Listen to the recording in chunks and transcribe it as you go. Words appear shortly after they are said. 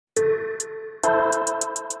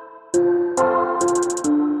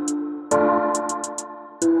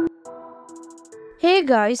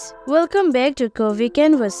guys, welcome back to Curvy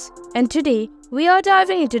Canvas, and today we are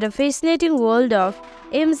diving into the fascinating world of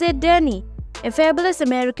Dani, a fabulous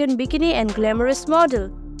American bikini and glamorous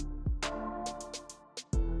model.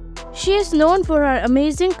 She is known for her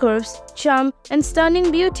amazing curves, charm, and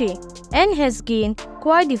stunning beauty, and has gained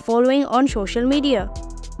quite the following on social media.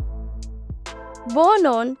 Born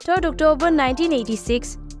on 3rd October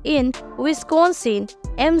 1986 in Wisconsin,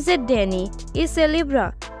 Dani is a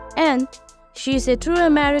Libra, and she is a true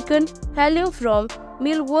American hailing from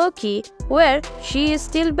Milwaukee, where she is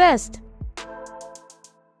still based.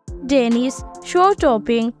 Dani's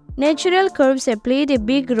show-topping natural curves have played a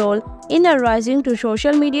big role in her rising to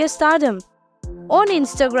social media stardom. On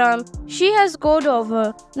Instagram, she has got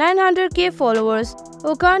over 900k followers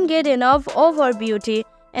who can't get enough of her beauty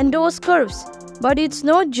and those curves. But it's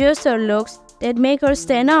not just her looks that make her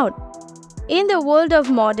stand out. In the world of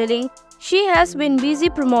modeling, she has been busy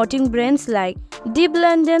promoting brands like Deep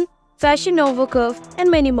London, Fashion Nova Curve,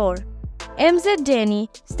 and many more. Dani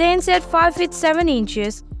stands at 5 feet 7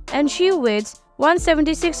 inches and she weighs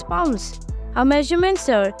 176 pounds. Her measurements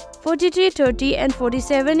are 43, 30, and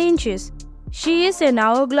 47 inches. She is an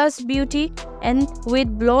hourglass beauty and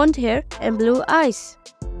with blonde hair and blue eyes.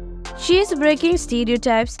 She is breaking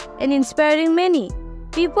stereotypes and inspiring many.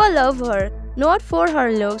 People love her not for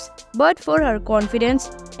her looks but for her confidence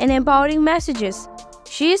and empowering messages.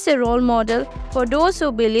 She is a role model for those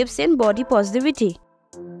who believe in body positivity.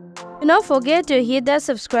 Do not forget to hit that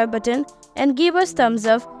subscribe button and give us thumbs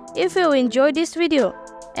up if you enjoyed this video.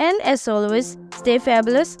 And as always, stay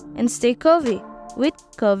fabulous and stay curvy with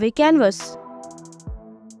Curvy Canvas.